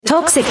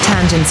Toxic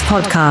Tangents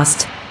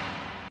Podcast.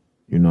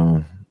 You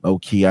know, low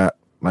key,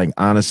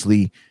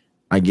 honestly,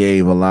 I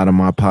gave a lot of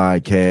my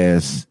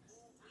podcasts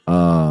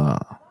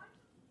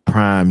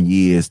prime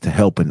years to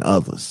helping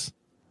others.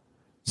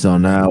 So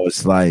now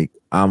it's like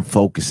I'm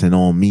focusing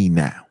on me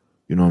now.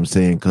 You know what I'm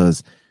saying?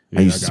 Because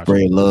I used to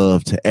spread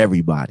love to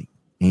everybody.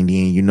 And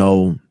then, you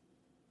know,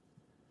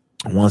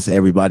 once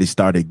everybody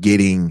started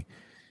getting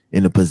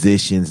in the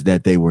positions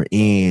that they were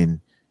in,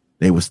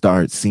 they would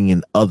start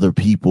seeing other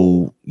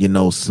people, you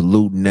know,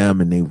 saluting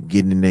them, and they were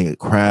getting in their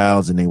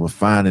crowds and they were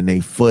finding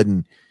their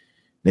footing.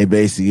 They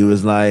basically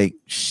was like,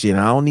 shit,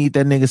 I don't need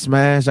that nigga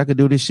Smash. I could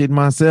do this shit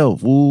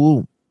myself.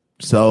 Woo.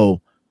 So,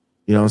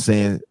 you know what I'm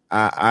saying?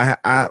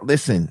 I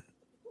listen,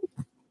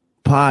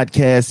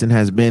 podcasting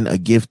has been a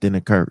gift and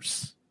a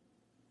curse.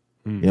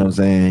 You know what I'm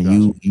saying?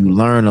 Gotcha. You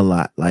learn a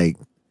lot. Like,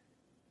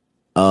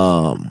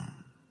 I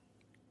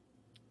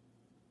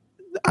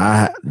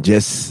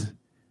just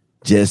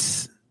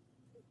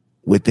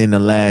within the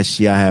last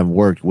year, I have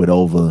worked with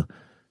over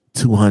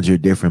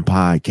 200 different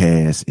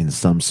podcasts in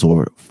some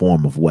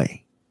form of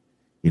way.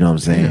 You know what I'm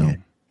saying?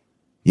 Damn.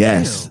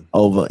 Yes. Damn.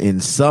 Over in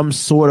some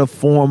sort of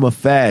form of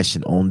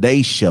fashion, on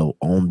they show,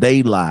 on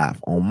they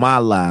live, on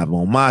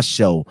my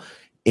show,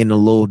 in a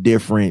little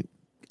different,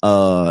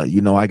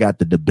 you know, I got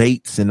the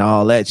debates and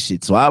all that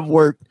shit. So I've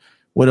worked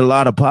with a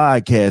lot of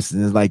podcasts,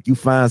 and it's like you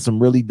find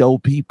some really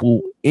dope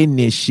people in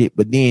this shit,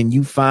 but then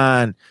you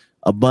find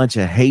a bunch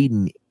of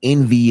hating,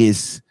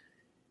 envious,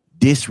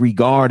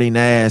 disregarding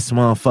ass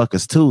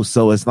motherfuckers too.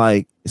 So it's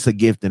like it's a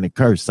gift and a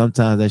curse.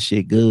 Sometimes that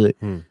shit good.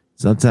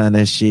 Sometimes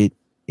that shit,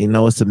 you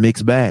know, it's a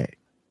mixed bag.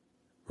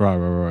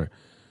 Right.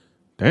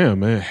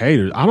 Damn, man,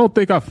 haters. I don't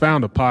think I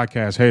found a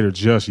podcast hater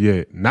just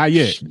yet. Not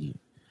yet. Shit.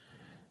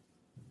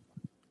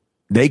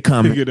 They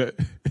coming.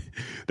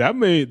 That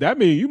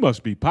mean you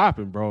must be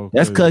popping, bro.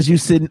 That's because you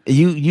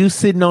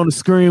sitting on the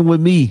screen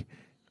with me.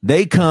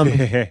 They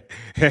coming.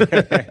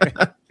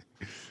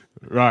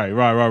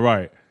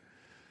 Right.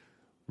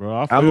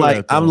 Bro,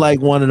 I'm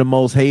like one of the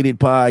most hated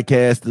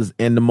podcasters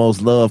and the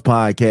most loved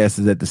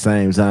podcasters at the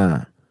same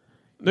time.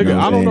 Nigga, you know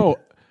I don't know.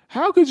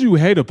 How could you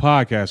hate a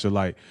podcaster?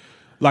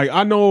 Like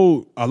I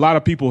know a lot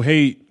of people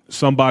hate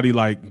somebody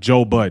like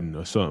Joe Budden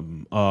or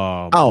something.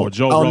 Or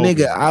Joe Rogan.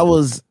 Nigga, I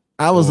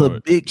was a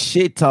big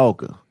shit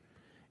talker.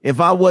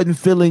 If I wasn't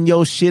feeling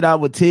your shit, I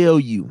would tell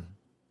you.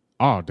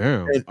 Oh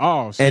damn! And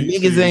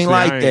niggas ain't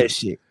like that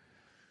shit.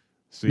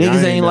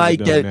 Niggas ain't like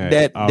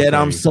that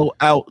I'm so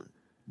out.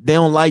 They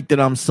don't like that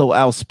I'm so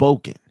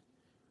outspoken.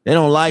 They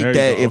don't like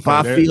that if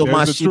I feel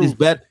my shit is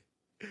better.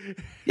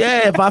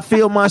 Yeah, if I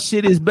feel my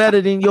shit is better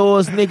than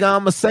yours, nigga,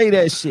 I'ma say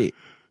that shit.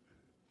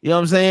 You know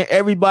what I'm saying?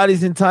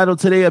 Everybody's entitled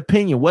to their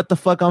opinion. What the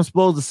fuck I'm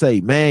supposed to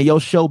say? Man,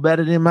 your show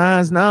better than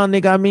mine? Now,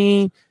 nigga, I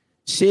mean,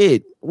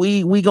 shit,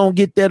 we gonna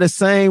get there the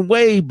same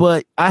way,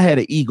 but I had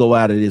an ego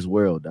out of this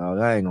world, dog.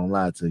 I ain't gonna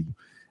lie to you.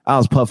 I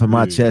was puffing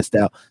my chest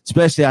out,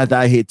 especially after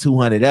I hit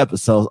 200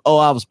 episodes. Oh,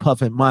 I was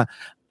puffing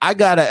I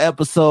got an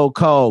episode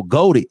called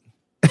Goated.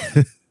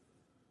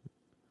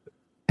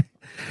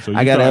 So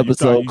I got an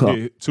episode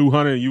called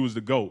 200 and you was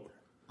the GOAT.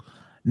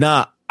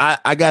 Nah,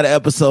 I got an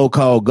episode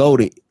called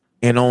Goated.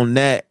 And on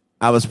that,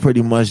 I was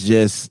pretty much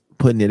just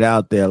putting it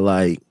out there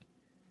like,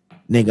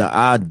 nigga,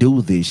 I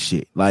do this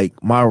shit.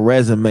 Like my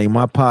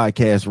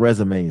podcast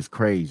resume is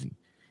crazy.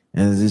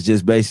 And it's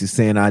just basically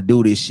saying I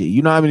do this shit.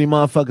 You know how many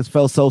motherfuckers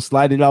felt so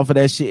slighted off of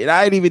that shit? And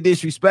I ain't even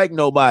disrespect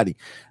nobody.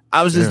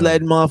 I was just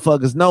letting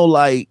motherfuckers know,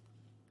 like,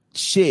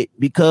 shit,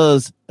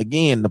 because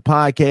again, the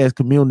podcast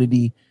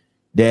community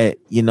that,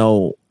 you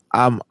know,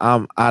 I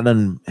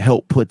done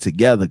helped put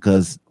together,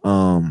 because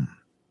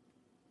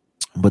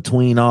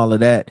between all of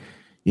that,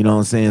 you know what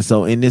I'm saying?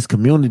 So in this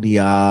community,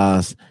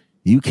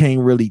 you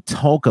can't really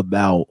talk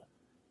about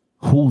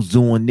who's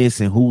doing this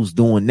and who's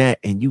doing that,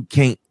 and you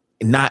can't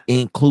not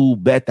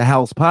include Bet the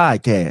House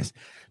podcast,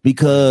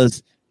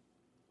 because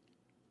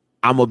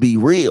I'm gonna be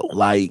real,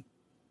 like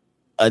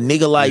a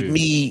nigga like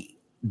me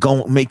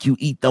gonna make you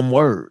eat them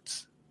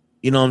words.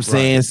 You know what I'm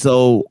saying?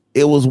 So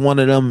it was one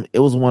of them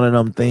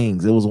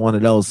things. It was one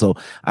of those. So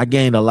I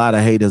gained a lot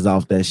of haters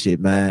off that shit,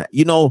 man.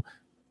 You know,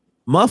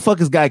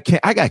 motherfuckers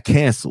I got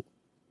canceled,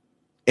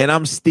 and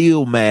I'm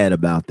still mad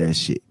about that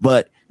shit.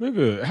 But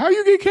nigga, how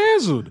you get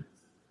canceled?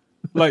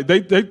 Like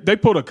they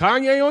put a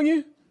Kanye on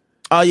you?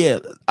 Oh yeah.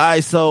 All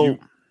right, so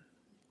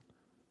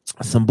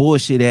some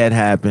bullshit had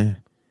happened,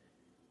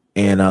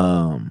 and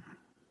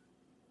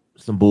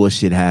some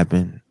bullshit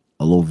happened.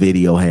 A little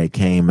video had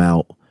came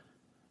out.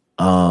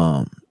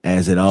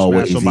 As it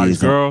always somebody's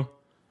is. Girl?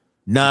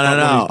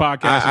 No.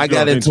 I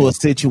got into a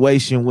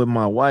situation with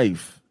my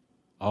wife.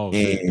 Oh,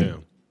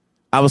 damn.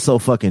 I was so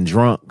fucking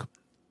drunk.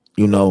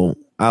 You know,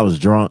 I was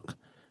drunk.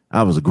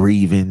 I was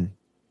grieving.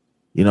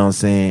 You know what I'm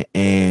saying?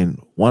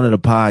 And one of the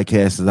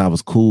podcasters I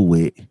was cool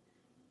with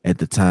at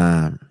the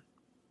time,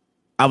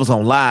 I was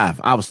on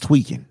live. I was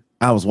tweaking.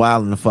 I was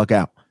wilding the fuck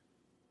out.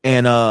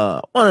 And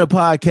one of the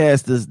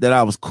podcasters that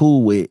I was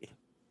cool with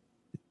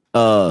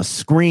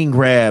screen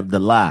grabbed the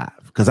live,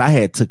 because I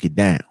had took it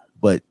down,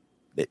 but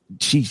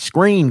she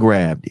screen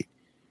grabbed it.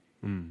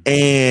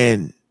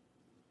 And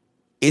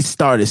it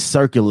started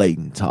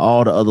circulating to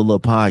all the other little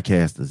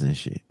podcasters and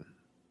shit.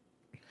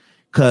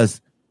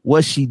 Because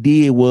what she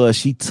did was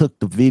she took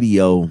the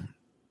video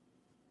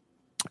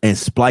and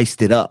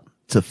spliced it up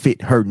to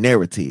fit her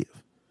narrative.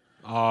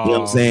 Oh, you know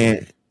what I'm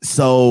saying?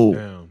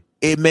 So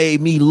it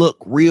made me look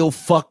real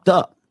fucked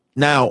up.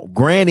 Now,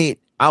 granted,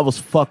 I was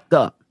fucked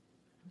up,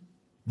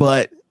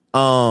 but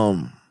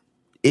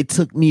it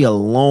took me a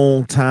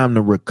long time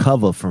to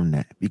recover from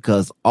that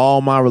because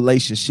all my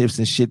relationships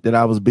and shit that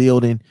I was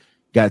building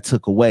got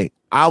took away.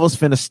 I was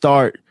finna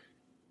start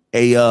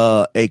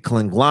a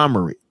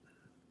conglomerate.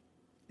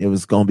 It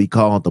was gonna be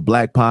called the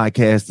Black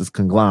Podcasters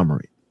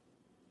Conglomerate.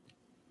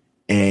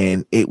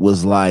 And it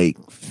was like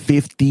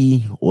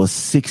 50 or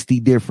 60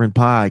 different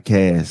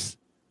podcasts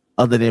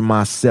other than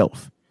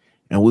myself.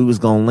 And we was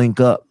gonna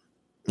link up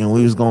and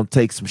we was gonna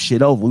take some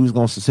shit over. We was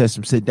gonna set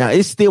some shit down.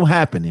 It's still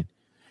happening.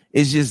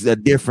 It's just a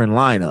different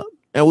lineup.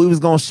 And we was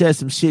going to shut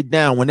some shit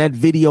down. When that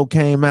video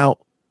came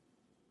out,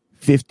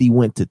 50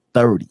 went to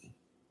 30.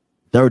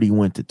 30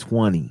 went to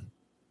 20.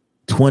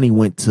 20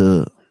 went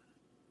to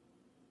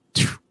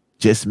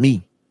just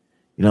me.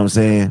 You know what I'm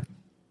saying?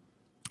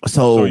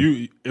 So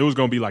it was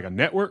going to be like a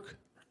network?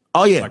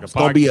 Oh, yeah. Like a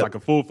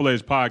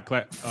full-fledged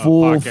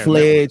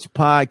full-fledged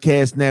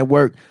podcast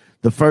network.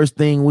 The first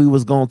thing we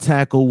was going to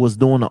tackle was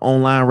doing an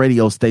online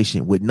radio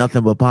station with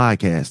nothing but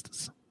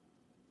podcasters.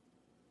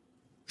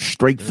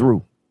 Straight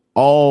through,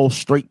 all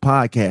straight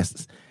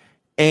podcasters.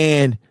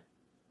 And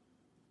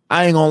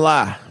I ain't gonna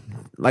lie,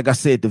 like I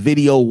said, the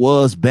video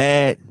was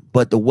bad,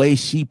 but the way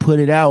she put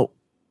it out,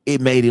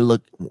 it made it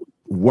look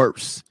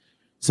worse.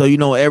 So, you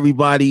know,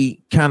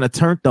 everybody kind of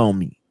turned on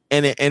me.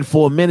 And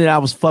for a minute I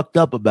was fucked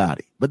up about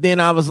it. But then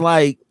I was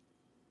like,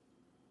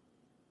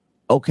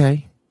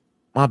 okay,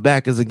 my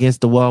back is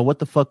against the wall. What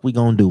the fuck we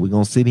gonna do? We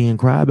gonna sit here and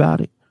cry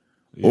about it?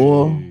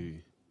 Or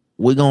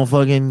we're going to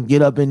fucking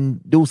get up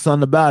and do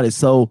something about it.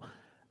 So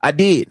I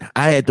did.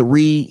 I had to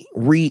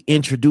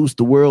reintroduce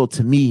the world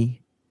to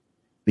me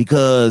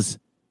because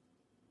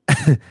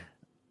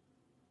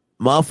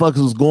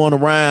motherfuckers was going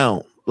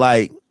around.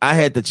 Like, I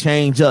had to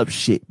change up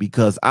shit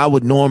because I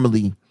would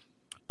normally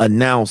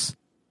announce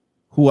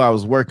who I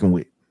was working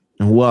with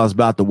and who I was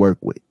about to work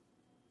with.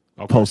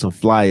 Okay. Post some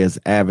flyers,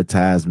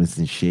 advertisements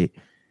and shit.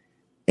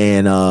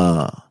 And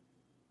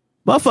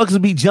motherfuckers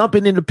would be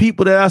jumping into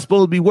people that I'm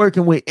supposed to be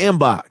working with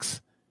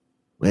inbox.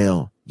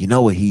 Well, you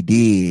know what he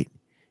did?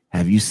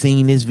 Have you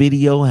seen this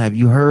video? Have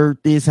you heard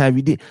this? Have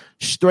you did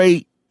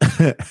straight?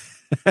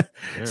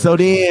 So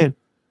then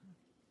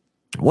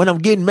when I'm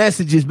getting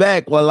messages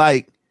back, well,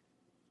 like,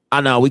 I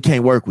know we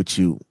can't work with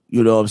you.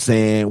 You know what I'm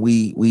saying?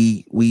 We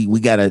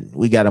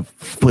gotta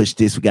push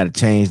this, we gotta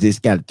change this,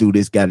 gotta do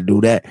this, gotta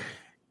do that.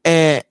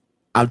 And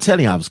I'm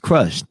telling you, I was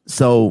crushed.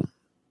 So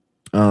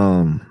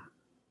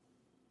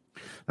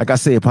like I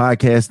said,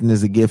 podcasting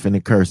is a gift and a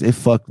curse. It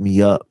fucked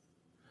me up.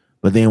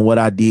 But then all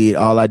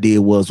I did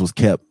was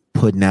kept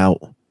putting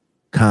out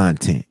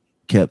content,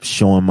 kept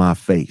showing my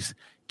face,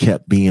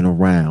 kept being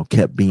around,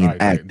 kept being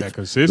active. That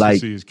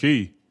consistency is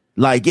key.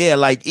 Like, yeah,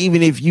 like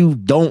even if you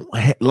don't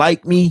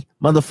like me,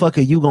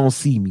 motherfucker, you gonna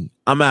see me.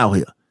 I'm out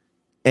here.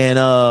 And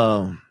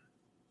I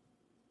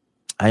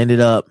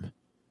ended up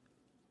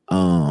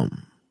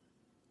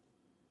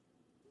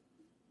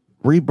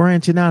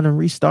rebranching out and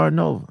restarting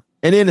over.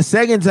 And then the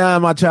second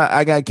time I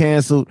got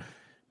canceled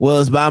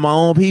was by my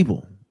own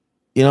people.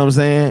 You know what I'm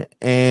saying?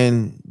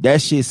 And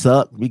that shit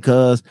sucked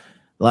because,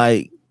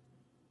 like,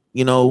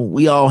 you know,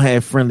 we all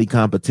have friendly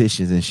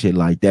competitions and shit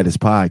like that as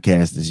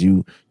podcasters.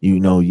 You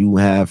know, you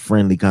have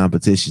friendly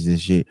competitions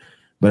and shit.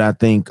 But I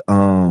think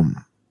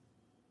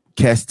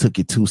Cass took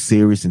it too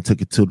serious and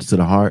took it to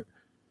the heart.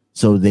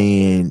 So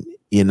then,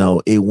 you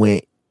know, it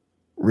went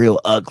real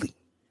ugly.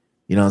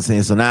 You know what I'm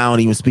saying? So now I don't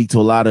even speak to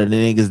a lot of the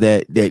niggas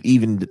that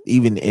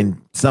even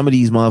and some of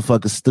these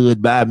motherfuckers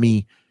stood by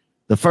me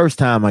the first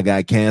time I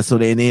got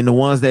canceled. And then the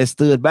ones that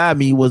stood by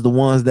me was the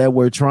ones that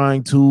were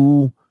trying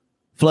to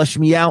flush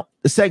me out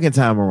the second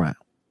time around.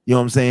 You know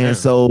what I'm saying? Damn.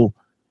 So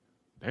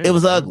it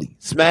was ugly.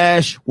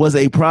 Smash was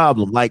a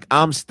problem. Like,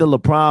 I'm still a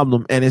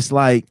problem. And it's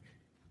like,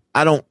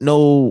 I don't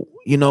know,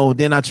 you know,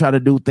 then I try to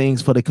do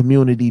things for the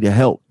community to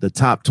help the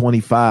top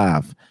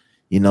 25.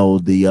 You know,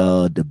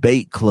 the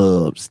debate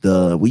clubs,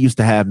 we used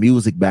to have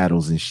music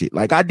battles and shit.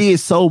 Like, I did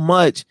so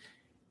much,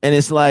 and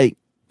it's like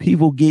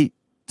people get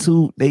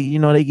too, they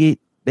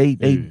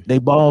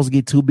balls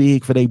get too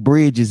big for their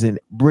bridges, and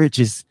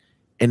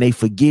they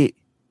forget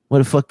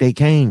where the fuck they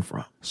came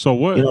from. So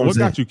what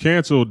got you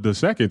canceled the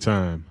second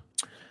time?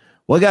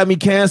 What got me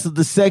canceled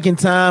the second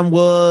time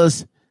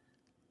was,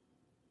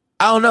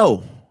 I don't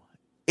know.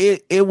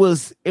 It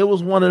was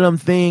one of them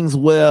things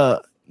where,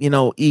 you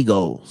know,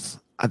 egos.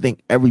 I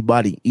think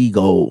everybody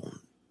ego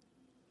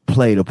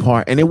played a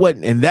part, and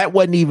that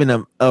wasn't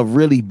even a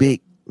really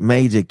big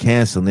major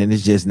canceling.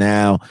 It's just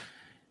now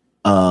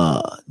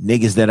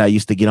niggas that I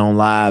used to get on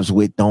lives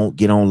with don't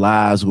get on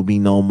lives with me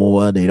no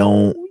more. They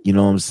don't, you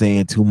know what I'm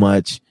saying, too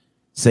much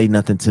say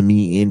nothing to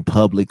me in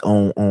public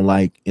on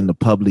like in the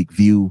public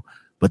view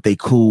but they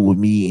cool with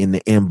me in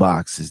the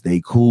inboxes.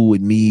 They cool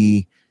with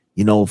me,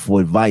 you know, for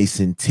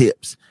advice and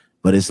tips.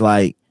 But it's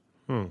like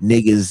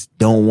niggas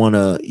don't want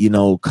to, you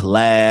know,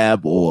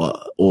 collab or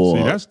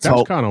see, that's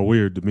kind of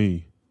weird to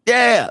me.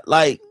 Yeah,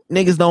 like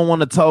niggas don't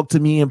want to talk to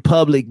me in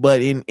public,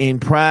 but in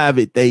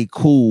private they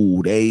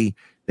cool. They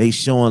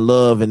showing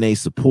love and they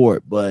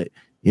support. But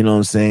you know what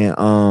I'm saying?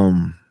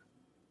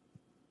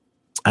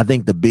 I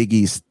think the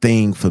biggest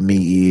thing for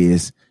me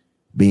is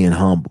being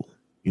humble.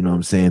 You know what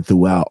I'm saying?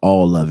 Throughout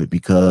all of it,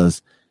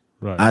 because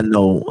I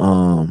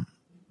know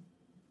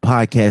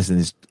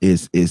podcasting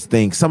is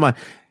things. Somebody,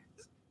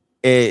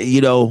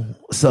 you know,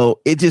 so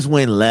it just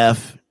went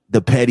left.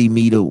 The petty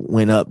meter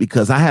went up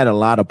because I had a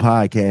lot of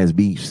podcast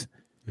beefs.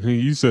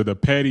 You said the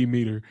petty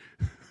meter.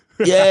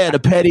 Yeah, the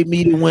petty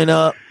meter went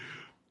up.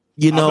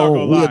 You know,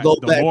 we'll go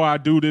back. The more I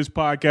do this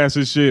podcast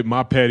and shit,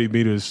 my petty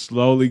meter is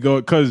slowly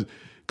going because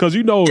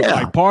you know,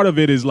 like part of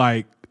it is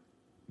like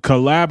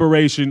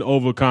collaboration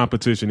over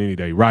competition any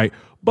day, right?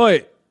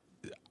 But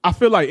I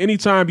feel like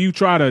anytime you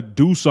try to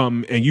do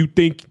something and you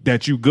think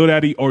that you good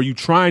at it or you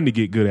trying to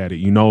get good at it,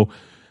 you know,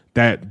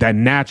 that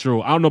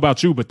natural, I don't know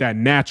about you, but that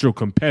natural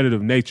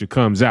competitive nature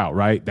comes out,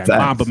 right? That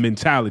Mamba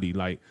mentality,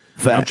 like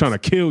I'm trying to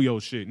kill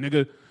your shit,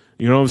 nigga.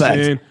 You know what I'm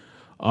saying?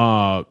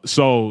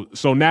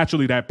 So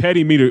naturally that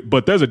petty meter,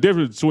 but there's a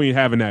difference between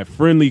having that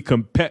friendly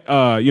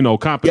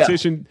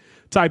competition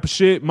type of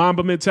shit,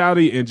 Mamba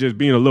mentality, and just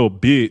being a little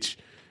bitch.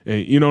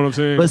 And you know what I'm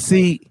saying? But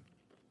see,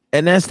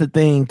 and that's the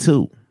thing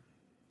too.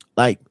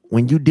 Like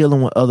when you're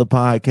dealing with other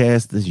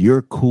podcasters,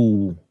 you're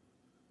cool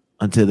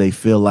until they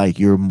feel like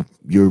you're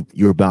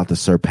about to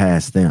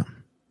surpass them.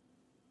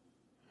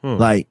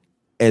 Like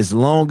as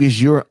long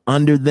as you're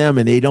under them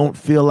and they don't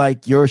feel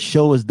like your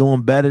show is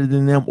doing better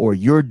than them or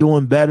you're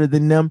doing better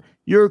than them,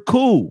 you're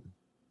cool.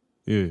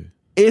 Yeah.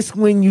 It's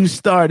when you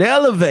start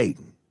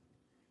elevating,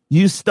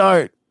 you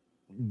start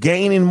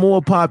gaining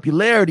more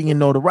popularity and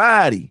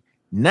notoriety.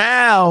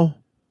 Now,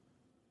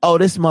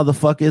 this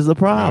motherfucker is a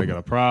problem. I got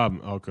a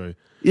problem. Okay.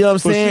 You know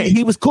what I'm saying? See,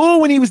 he was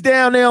cool when he was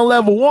down there on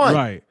level 1.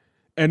 Right.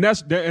 And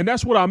that's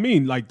what I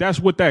mean. Like that's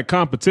what that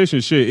competition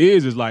shit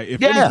is like,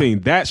 if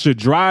anything, that should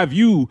drive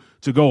you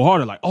to go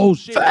harder. Like, oh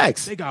shit,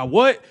 facts. They got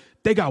what?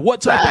 They got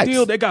what type of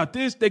deal? They got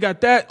this, they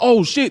got that.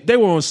 Oh shit, they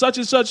were on such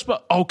and such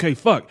spot. Okay,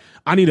 fuck.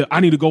 I need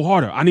to go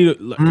harder. I need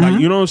to like,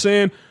 you know what I'm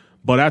saying?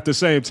 But at the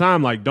same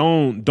time, like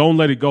don't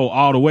let it go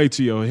all the way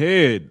to your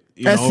head.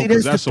 You know,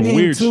 because that's some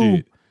weird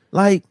shit.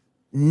 Like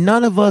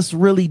none of us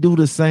really do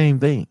the same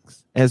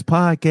things. As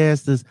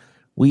podcasters,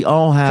 we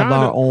all have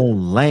our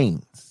own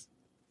lanes.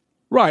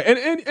 Right.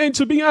 And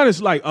to be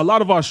honest, like a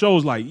lot of our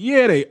shows, like,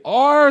 yeah, they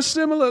are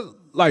similar,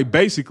 like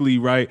basically,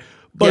 right?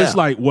 But it's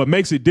like what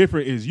makes it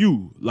different is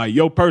you, like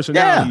your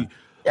personality.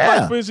 Yeah.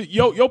 Like for instance,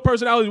 your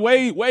personality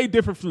is way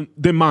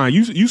different than mine.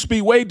 You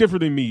speak way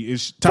different than me.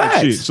 It's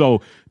type shit.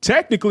 So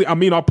technically, I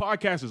mean, our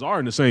podcasters are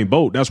in the same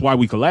boat. That's why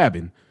we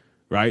collabing,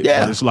 right?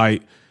 Yeah. But it's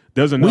like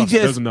there's enough.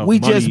 We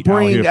just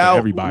bring out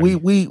everybody.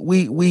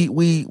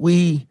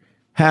 We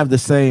have the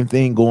same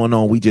thing going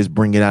on. We just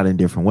bring it out in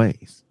different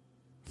ways.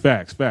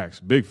 Facts,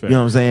 big facts. You know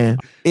what I'm saying?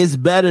 It's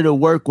better to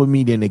work with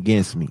me than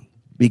against me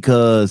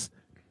because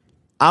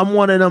I'm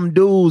one of them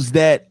dudes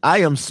that I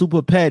am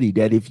super petty,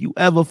 that if you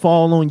ever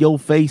fall on your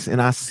face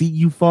and I see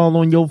you fall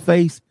on your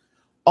face,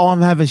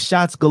 I'm having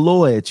shots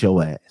galore at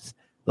your ass.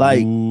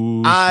 Like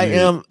I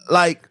am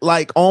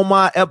like on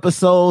my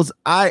episodes,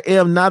 I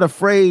am not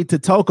afraid to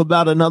talk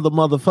about another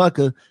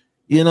motherfucker,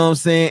 you know what I'm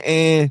saying,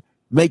 and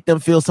make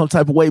them feel some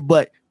type of way.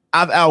 But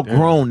I've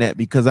outgrown that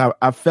because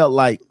I felt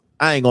like,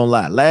 I ain't gonna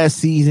lie. Last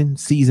season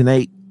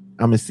 8,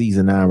 I'm in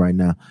season 9 right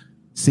now.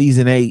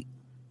 Season 8,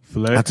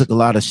 Flex. I took a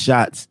lot of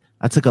shots.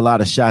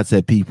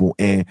 At people,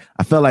 and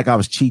I felt like I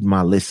was cheating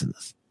my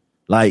listeners.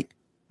 Like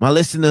my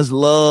listeners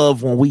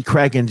love when we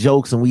cracking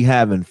jokes and we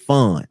having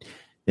fun.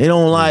 They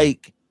don't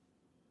like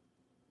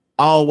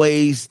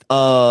always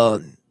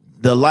the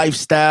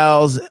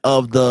lifestyles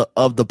of the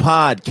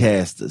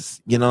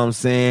podcasters. You know what I'm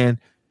saying?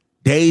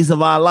 Days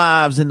of our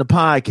lives in the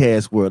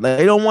podcast world. Like,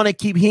 they don't want to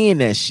keep hearing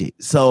that shit.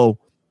 So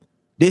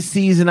this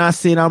season, I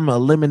said I'm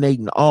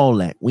eliminating all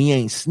that. We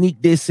ain't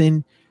sneak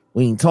dissing.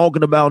 We ain't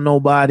talking about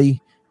nobody.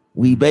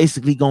 We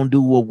basically gonna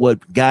do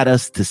what got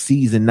us to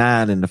season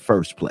 9 in the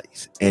first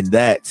place, and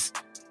that's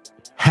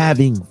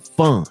having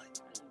fun.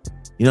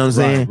 You know what I'm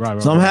saying?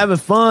 Right, I'm having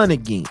fun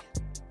again.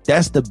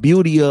 That's the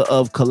beauty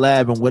of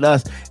collabing with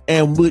us,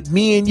 and with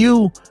me and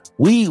you,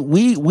 we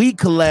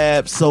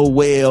collab so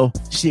well.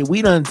 Shit,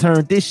 we done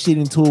turned this shit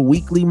into a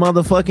weekly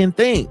motherfucking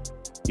thing.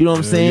 You know what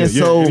I'm saying?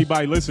 Yeah. So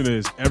anybody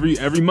listening to this,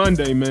 every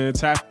Monday, man,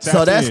 tap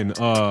so that's in.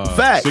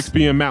 6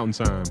 p.m.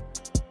 Mountain Time.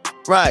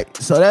 Right.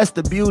 So that's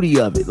the beauty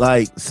of it.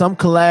 Like some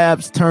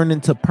collabs turn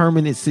into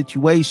permanent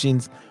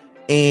situations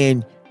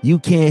and you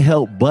can't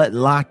help but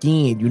lock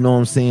in. You know what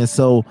I'm saying?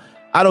 So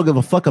I don't give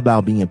a fuck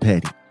about being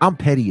petty. I'm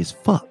petty as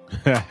fuck.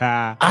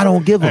 I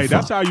don't give a fuck.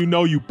 That's how you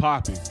know you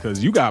popping,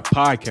 because you got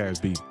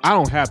podcast beef. I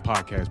don't have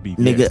podcast beef.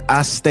 Nigga, yet.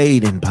 I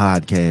stayed in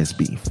podcast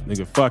beef.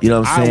 Nigga, fuck you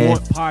know what I'm saying? I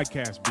want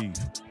podcast beef.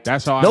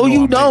 That's how I know. No,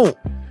 you don't.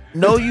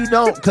 No, you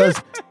don't.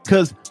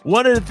 Cause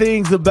one of the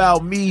things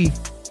about me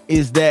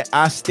is that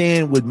I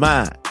stand with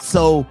mine.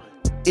 So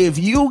if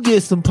you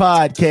get some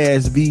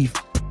podcast beef,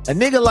 a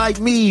nigga like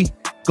me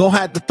gonna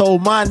have to throw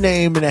my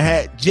name in the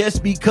hat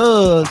just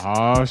because.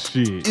 Oh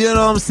shit. You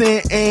know what I'm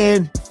saying?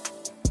 And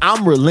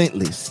I'm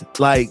relentless.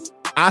 Like,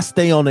 I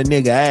stay on a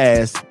nigga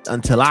ass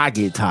until I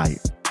get tired.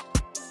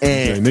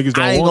 And niggas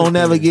don't I ain't gonna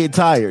never get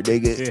tired,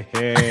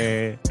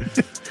 nigga.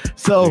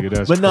 So,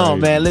 nigga, but no,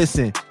 crazy. Man,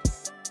 listen.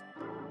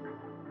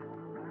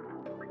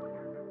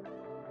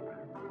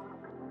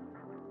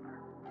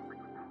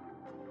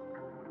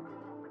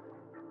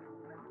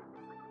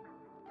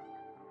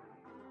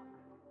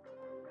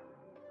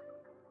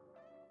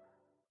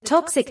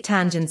 Toxic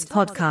Tangents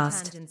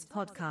Podcast.